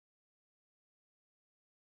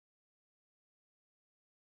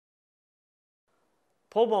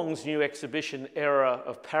Paul Bong's new exhibition, Error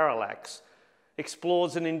of Parallax,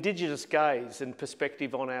 explores an Indigenous gaze and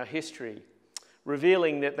perspective on our history,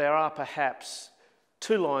 revealing that there are perhaps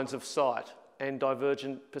two lines of sight and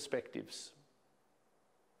divergent perspectives.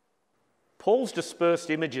 Paul's dispersed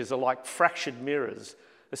images are like fractured mirrors,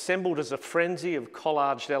 assembled as a frenzy of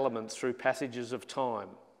collaged elements through passages of time.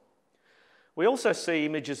 We also see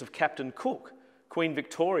images of Captain Cook, Queen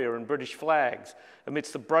Victoria and British flags,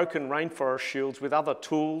 amidst the broken rainforest shields with other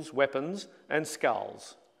tools, weapons and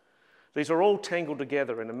skulls. These are all tangled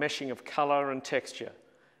together in a meshing of colour and texture,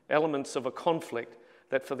 elements of a conflict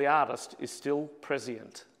that for the artist is still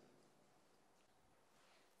prescient.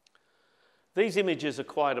 These images are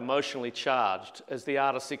quite emotionally charged as the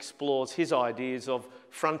artist explores his ideas of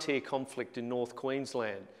frontier conflict in North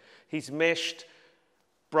Queensland. He's meshed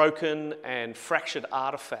broken and fractured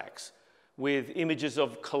artefacts with images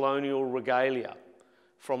of colonial regalia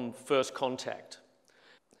from first contact.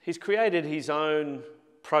 He's created his own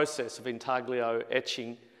process of intaglio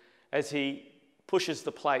etching as he pushes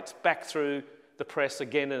the plates back through the press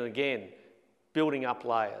again and again, building up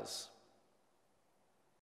layers.